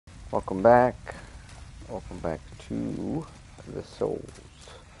Welcome back. Welcome back to the Souls.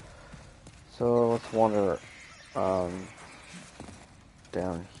 So let's wander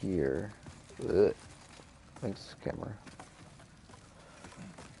down here. Ugh. Thanks, camera.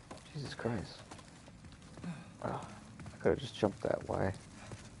 Jesus Christ. Oh, I could have just jumped that way.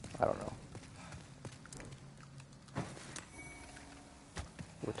 I don't know.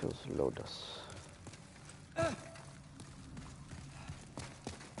 Whittles Lotus.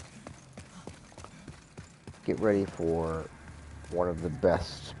 Get ready for one of the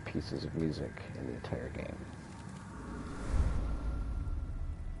best pieces of music in the entire game.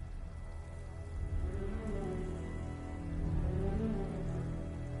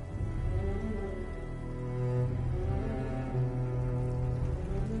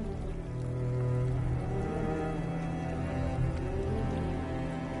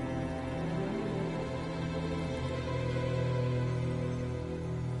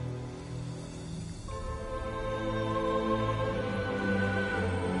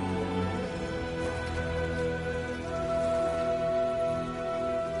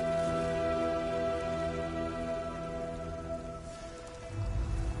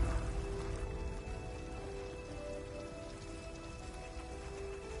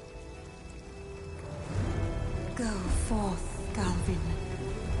 Go forth, Galvin.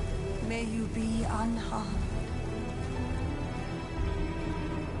 May you be unharmed.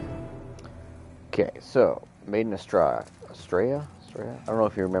 Okay, so Maiden Estrella. I don't know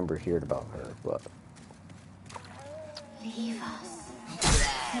if you remember hearing about her, but Leave us.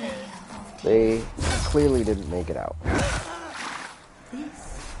 they clearly didn't make it out.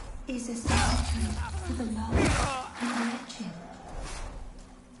 This is a cemetery for the lost and wretched.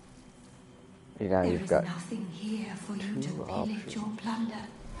 Now There you've is got nothing here for you to pillage or plunder.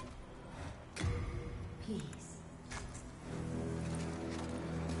 Please.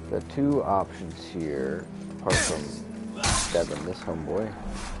 the two options here, apart from stabbing this homeboy.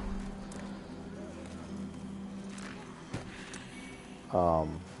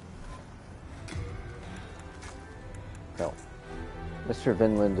 No. Mr.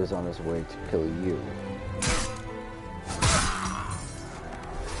 Vinland is on his way to kill you.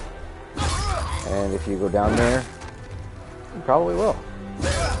 And if you go down there, you probably will.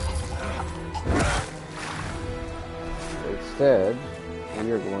 Instead,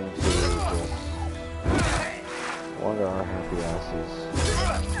 we are going to just wander our happy asses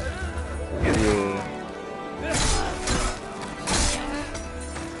here.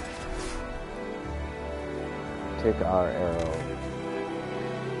 Take our arrow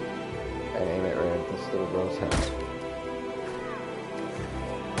and aim it right at this little girl's head.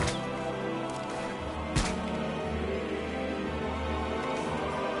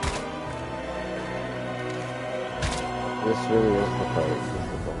 This really is the fight. This is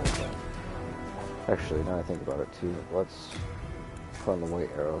the whole thing. Actually, now I think about it too, let's put on the white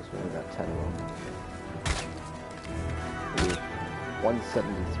arrows. We only got 10 of them. We have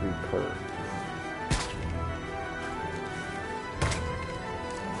 173 per.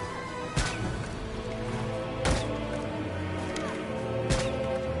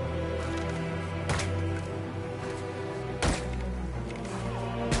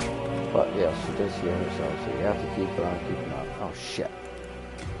 But yes, she does heal herself, so you have to keep on keeping on. Oh shit.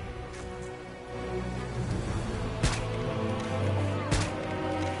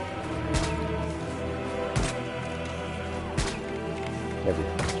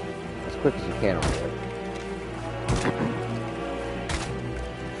 Everything. As quick as you can over there.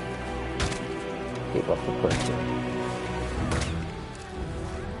 Keep up the pressure.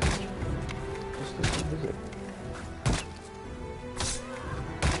 Just this visit.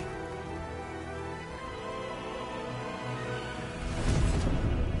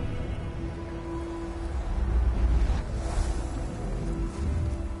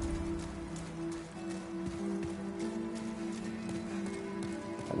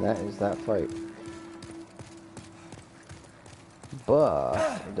 And that is that fight.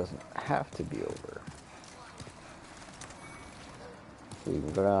 But it doesn't have to be over. So you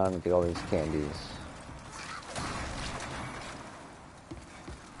can go down and get all these candies.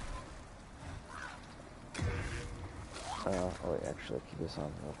 Oh wait, actually keep this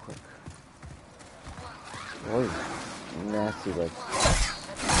on real quick. All these nasty like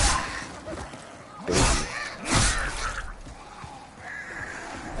babies.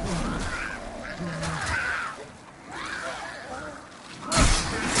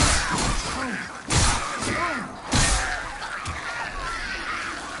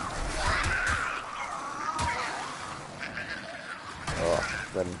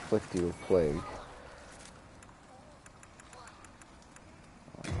 That inflict you with plague.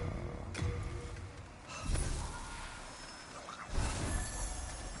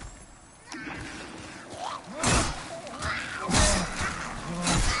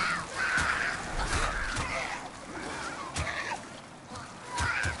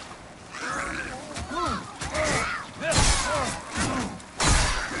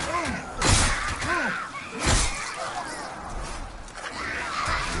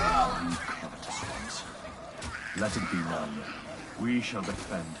 We shall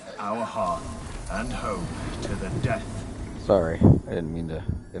defend our hearth and home to the death. Sorry, I didn't mean to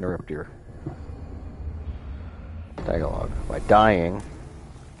interrupt your dialogue by dying.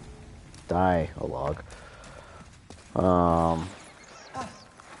 Dialogue. Of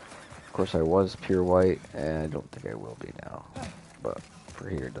course, I was pure white, and I don't think I will be now. But for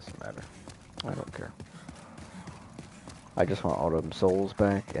here, it doesn't matter. I don't care. I just want all of them souls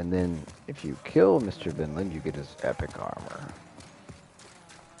back, and then if you kill Mr. Vinland, you get his epic armor.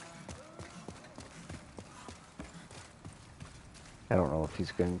 I don't know if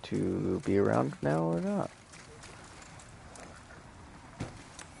he's going to be around now or not.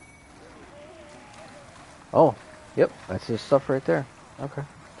 Oh, yep, that's his stuff right there. Okay.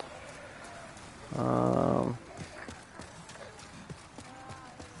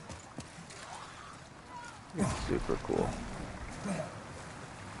 It's super cool.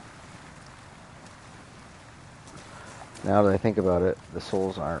 Now that I think about it, the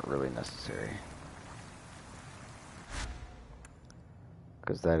souls aren't really necessary.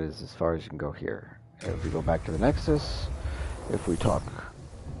 Because that is as far as you can go here. And if we go back to the Nexus, if we talk,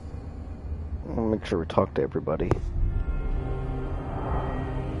 we'll make sure we talk to everybody.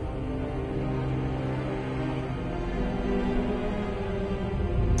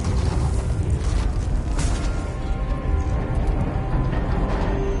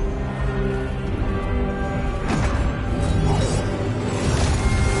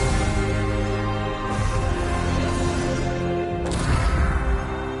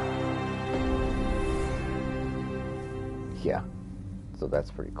 Yeah, so that's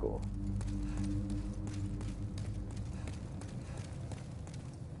pretty cool.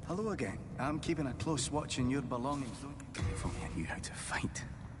 Hello again. I'm keeping a close watch on your belongings, don't you? If only I knew how to fight.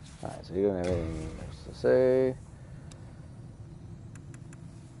 Alright, so you don't have anything else to say.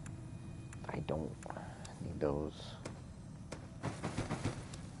 I don't need those.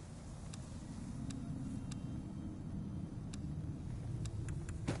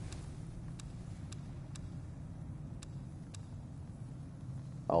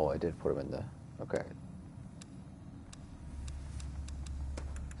 Oh, I did put him in the... Okay.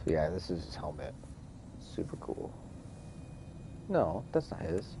 So yeah, this is his helmet. Super cool. No, that's not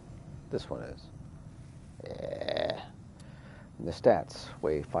his. This one is. Yeah. And the stats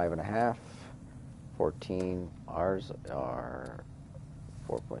weigh 5.5, 14. Ours are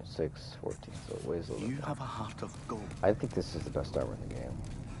 4.6, 14. So it weighs a little You bit. have a heart of gold. I think this is the best armor in the game.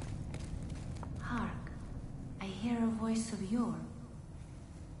 Hark, I hear a voice of yore.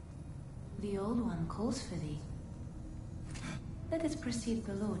 The old one calls for thee. Let us proceed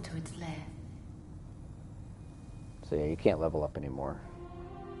below to its lair. So yeah, you can't level up anymore.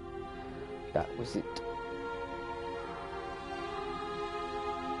 That was it.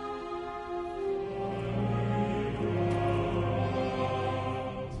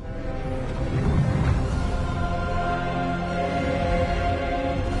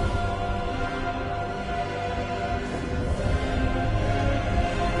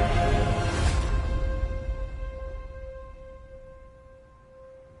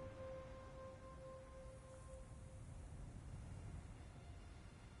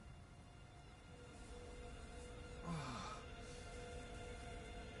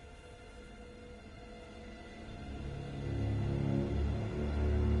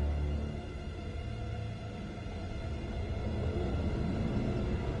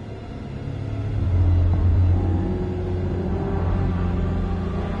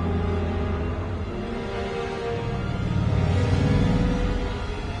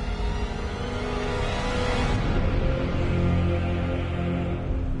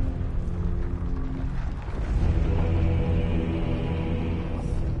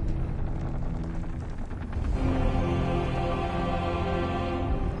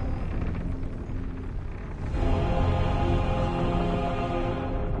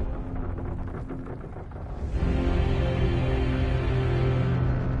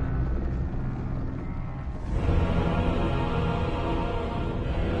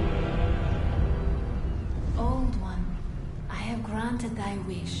 Granted thy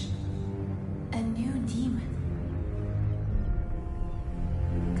wish. A new demon.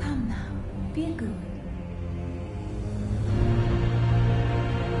 Come now, be good.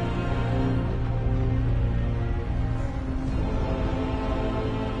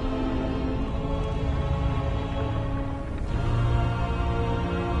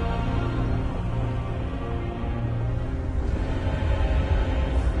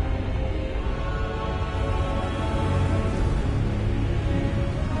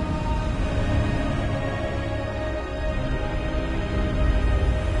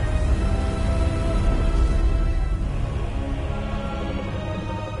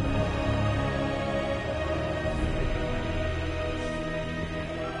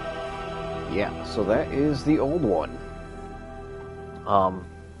 Yeah, so that is the old one.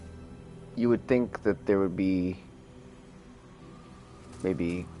 You would think that there would be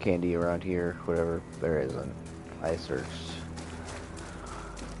maybe candy around here, whatever. There isn't. I searched.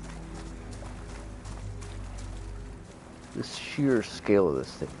 The sheer scale of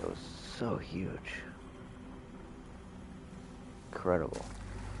this thing was so huge. Incredible.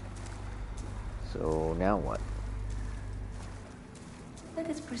 So now what? Let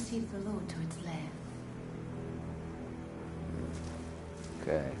us proceed below to its lair.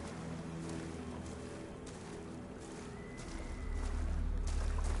 Okay.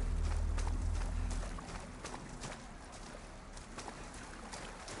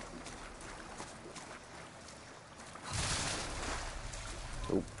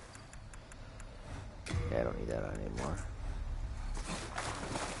 Oop. Yeah, I don't need that anymore.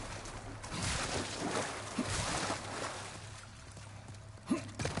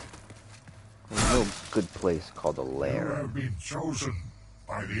 There's no good place called a You lair. have been chosen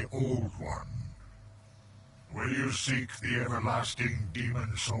by the Old One. Will you seek the everlasting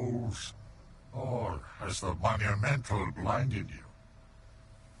demon souls? Or has the monumental blinded you?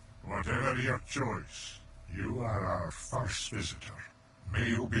 Whatever your choice, you are our first visitor. May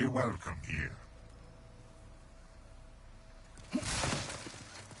you be welcome here.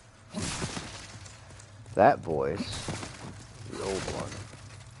 That voice, the old one.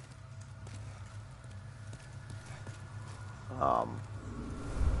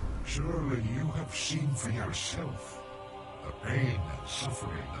 Surely you have seen for yourself the pain and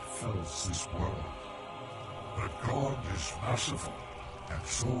suffering that fills this world. But God is merciful, and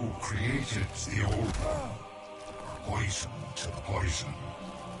so created the Old One, poison to the poison.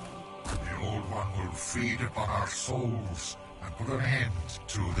 The Old One will feed upon our souls and put an end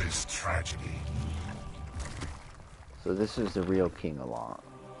to this tragedy. So this is the real King Alon.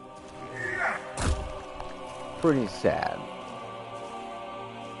 Pretty sad.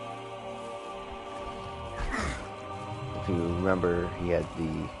 If you remember, he had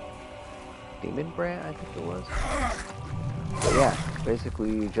the demon brand, I think it was. But yeah, basically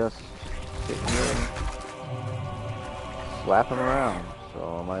you just sit here and slap him around.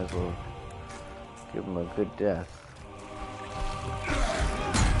 So I might as well give him a good death.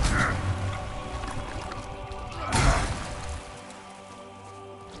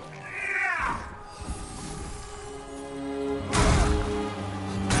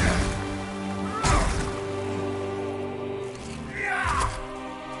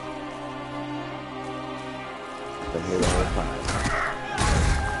 Been here the whole time.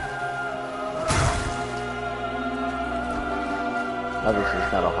 Obviously,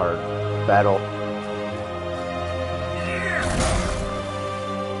 it's not a hard battle.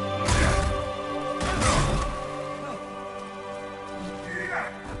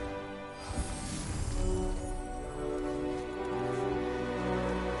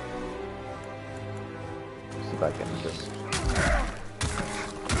 See if I can just.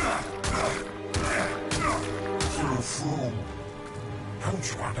 You fool! Don't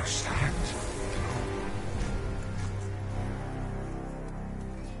you understand?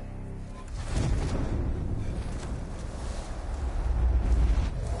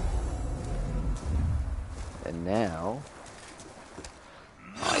 And now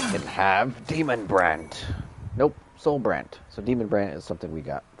I can have Demon Brand. Nope, Soul Brand. So Demon Brand is something we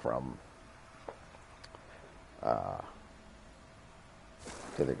got from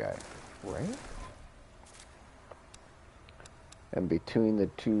the other guy, right? And between the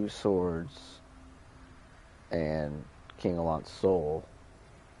two swords and King Alon's soul,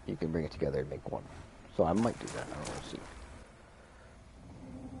 you can bring it together and make one. So I might do that. I don't know. See.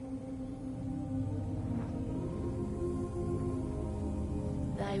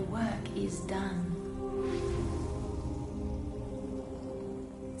 Thy work is done.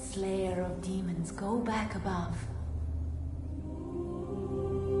 Slayer of demons, go back above.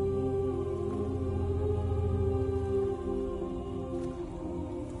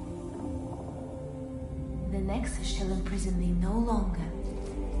 The Nexus shall imprison thee no longer.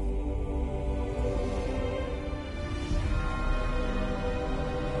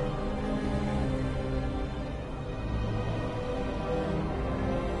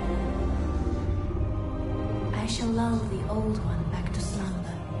 I shall lull the Old One back to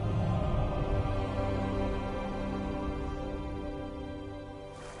slumber.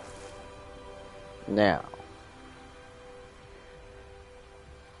 Now,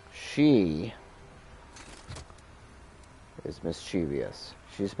 she is mischievous.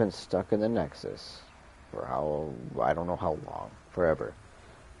 She's been stuck in the Nexus for I don't know how long, forever.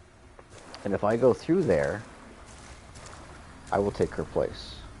 And if I go through there, I will take her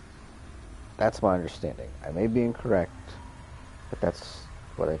place. That's my understanding. I may be incorrect, but that's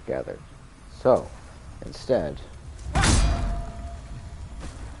what I've gathered. So, instead... We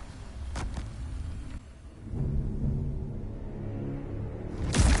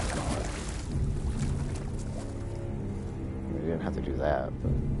didn't have to do that,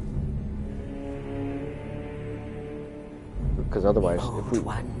 but... Because otherwise, the if we... Old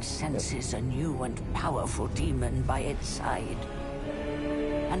One senses a new and powerful demon by its side.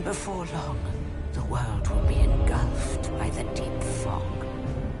 And before long, the world will be engulfed by the deep fog.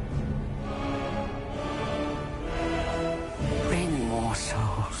 Bring more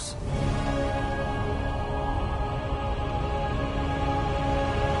souls.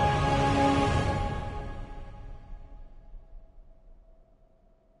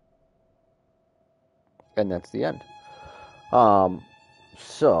 And that's the end.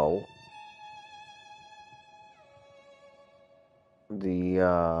 So... I'm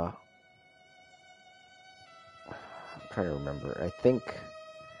trying to remember. I think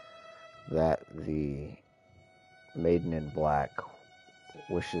that the Maiden in Black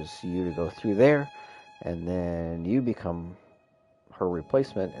wishes you to go through there, and then you become her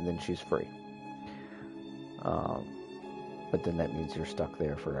replacement, and then she's free. But then that means you're stuck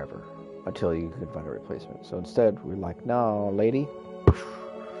there forever until you can find a replacement. So instead, we're like, no, lady,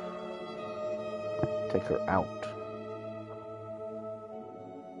 take her out.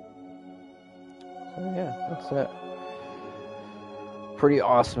 So yeah, that's it. Pretty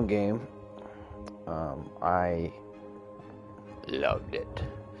awesome game. I loved it.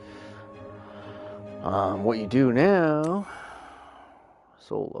 What you do now,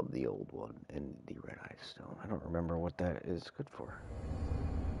 Soul of the Old One and the Red Eye Stone. I don't remember what that is good for.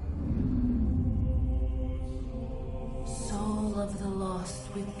 Soul of the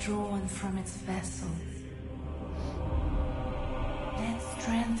lost withdrawn from its vessel. Let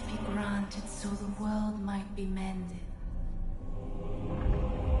strength be granted so the world might be mended.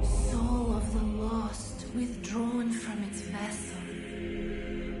 Soul of the lost withdrawn from its vessel.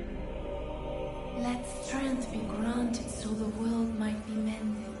 Let strength be granted so the world might be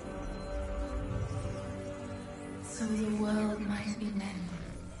mended. So the world might be mended.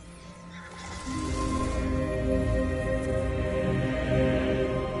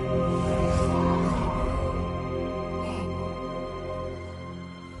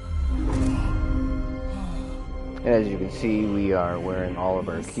 And as you can see, we are wearing all of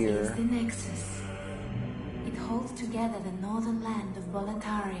our gear. This is the Nexus. It holds together the northern land of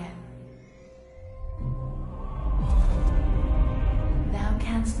Boletaria. Thou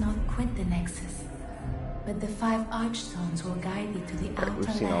canst not quit the Nexus, but the 5 Archstones will guide thee to the outer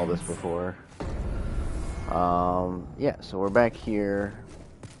We've seen all this lands. before. Yeah, so we're back here,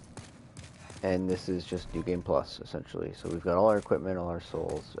 and this is just New Game Plus, essentially. So we've got all our equipment, all our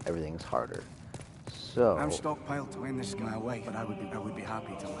souls, everything's harder. So, I'm stockpiled to end this guy away, but I would be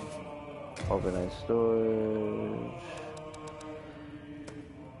happy to leave. organized storage.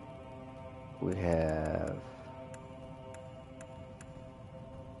 We have...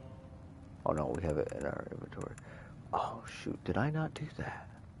 Oh no, we have it in our inventory. Oh shoot, did I not do that?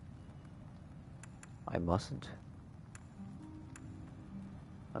 I mustn't.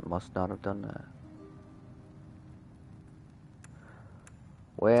 I must not have done that.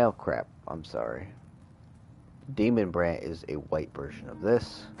 Well, crap. I'm sorry. Demon Brand is a white version of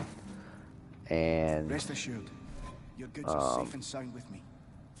this. And... Rest assured, your goods are safe and sound with me.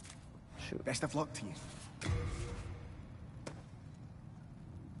 Shoot. Best of luck to you.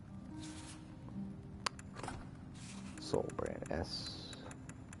 Soul Brand S.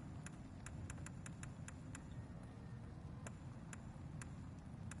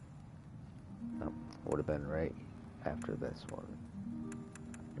 No, would have been right after this one.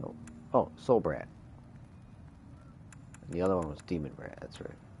 Nope. Oh, Soul Brand. And the other one was Demon Brand. That's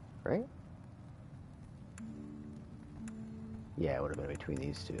right. Right? Yeah, it would have been between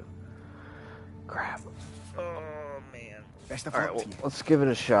these two. Crap. Oh, man. Best of All luck right, well, to you. let's give it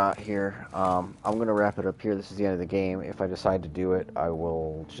a shot here. I'm going to wrap it up here. This is the end of the game. If I decide to do it, I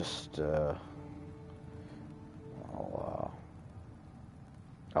will just...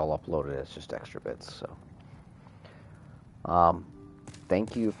 I'll upload it as just extra bits. So,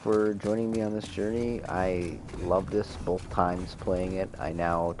 thank you for joining me on this journey. I love this both times playing it. I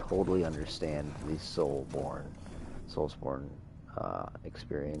now totally understand the Soulsborne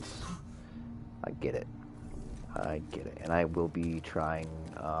experience. I get it. And I will be trying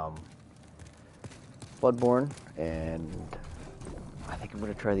Bloodborne, and I think I'm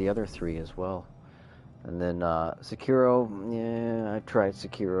going to try the other 3 as well. And then Sekiro, yeah, I've tried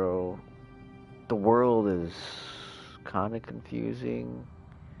Sekiro. The world is kind of confusing.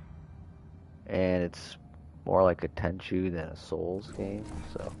 and it's more like a Tenchu than a Souls game,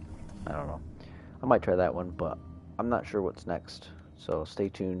 so I don't know. I might try that one, but I'm not sure what's next. So stay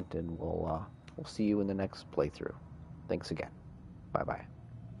tuned, and we'll see you in the next playthrough. Thanks again. Bye bye.